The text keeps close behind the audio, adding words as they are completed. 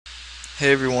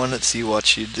Hey everyone, it's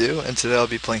YouWatchYouDo, and today I'll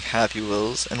be playing Happy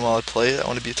Wheels, and while I play it, I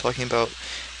want to be talking about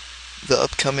the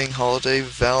upcoming holiday,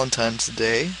 Valentine's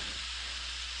Day.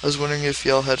 I was wondering if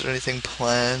y'all had anything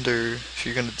planned, or if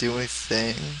you're gonna do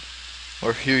anything,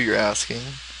 or who you're asking,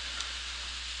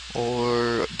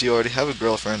 or do you already have a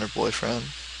girlfriend or boyfriend?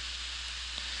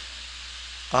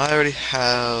 I already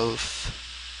have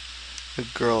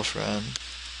a girlfriend,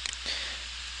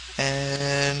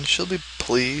 and she'll be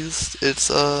pleased.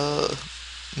 It's,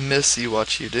 Miss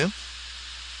YouWatchYouDo,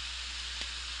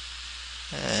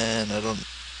 and I don't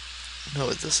know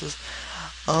what this is.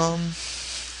 Um,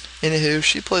 Anywho,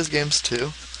 she plays games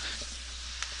too.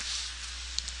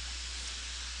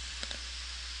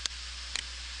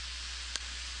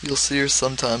 You'll see her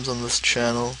sometimes on this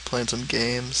channel playing some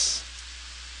games.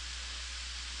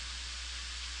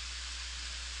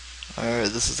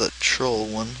 Alright, this is that troll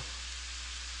one.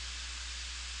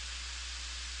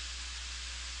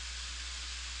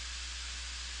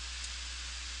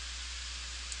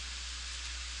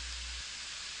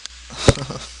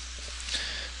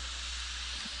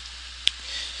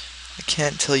 I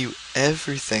can't tell you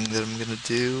everything that I'm gonna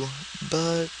do,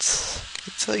 but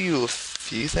I'll tell you a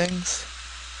few things.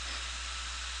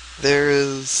 There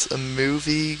is a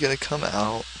movie gonna come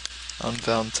out on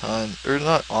Valentine, or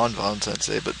not on Valentine's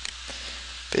Day, but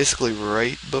basically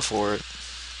right before it.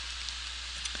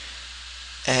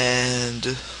 And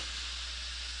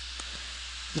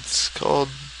it's called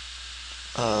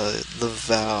The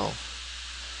Vow.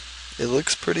 It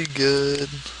looks pretty good.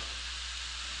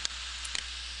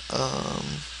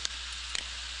 Um,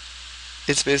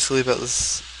 it's basically about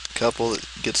this couple that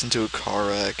gets into a car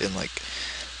wreck and like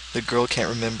the girl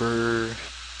can't remember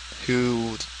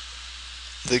who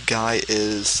the guy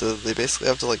is, so they basically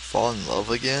have to like fall in love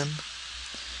again.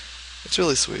 It's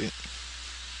really sweet.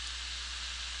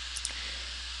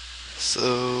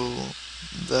 So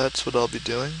that's what I'll be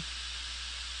doing.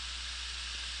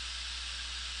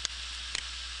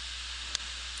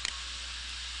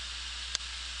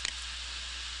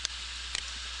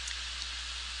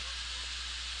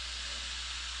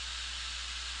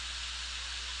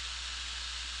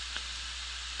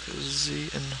 Busy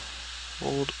and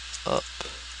hold up.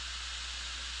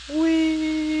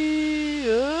 Wee.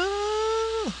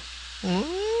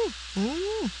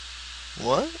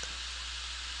 What?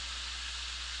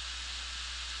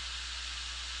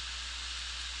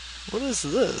 What is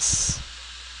this?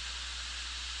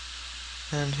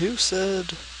 And who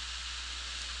said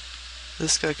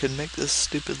this guy could make this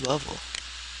stupid level?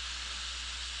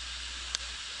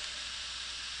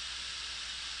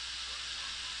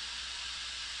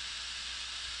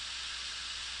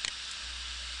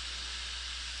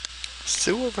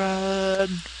 Sewer ride.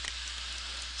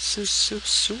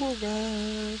 Sewer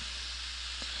ride.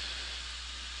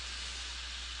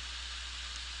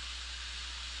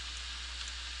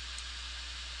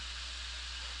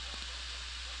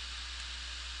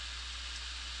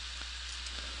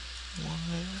 Why?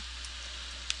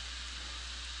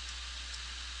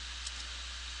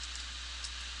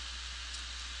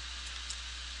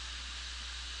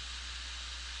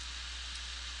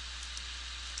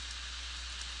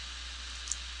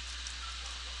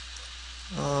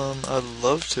 I'd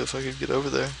love to if I could get over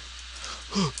there.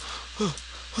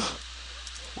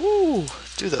 Woo!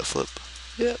 Do that flip.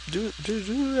 Yep, do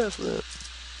that flip.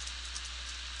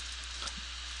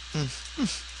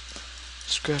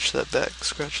 Scratch that back,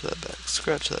 scratch that back,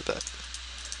 scratch that back.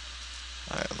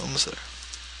 Alright, I'm almost there.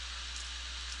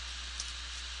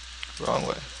 Wrong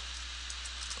way.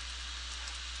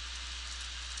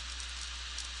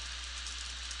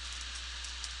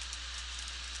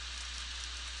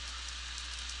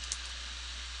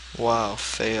 Wow,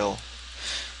 fail.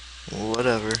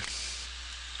 Whatever.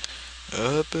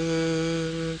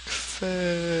 Epic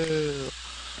fail.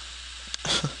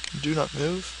 Do not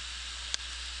move.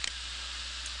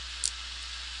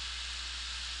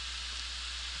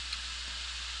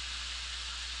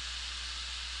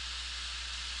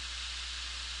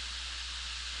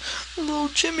 Little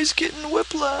Jimmy's getting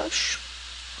whiplash.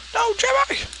 No,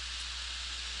 Jimmy!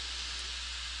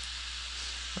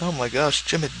 Oh my gosh,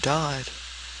 Jimmy died.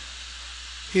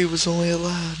 He was only a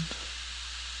lad.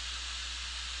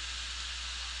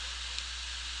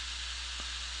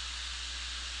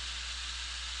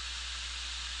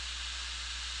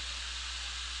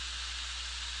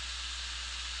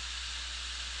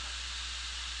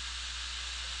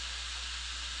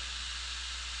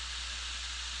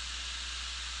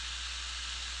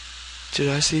 Did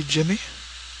I see Jimmy?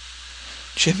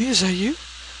 Jimmy, is that you?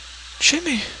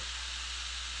 Jimmy!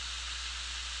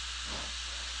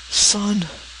 Son,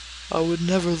 I would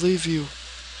never leave you.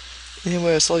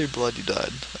 Anyway, I saw your blood, you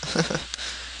died.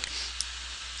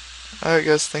 Alright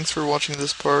guys, thanks for watching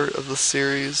this part of the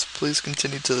series. Please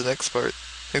continue to the next part.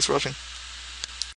 Thanks for watching.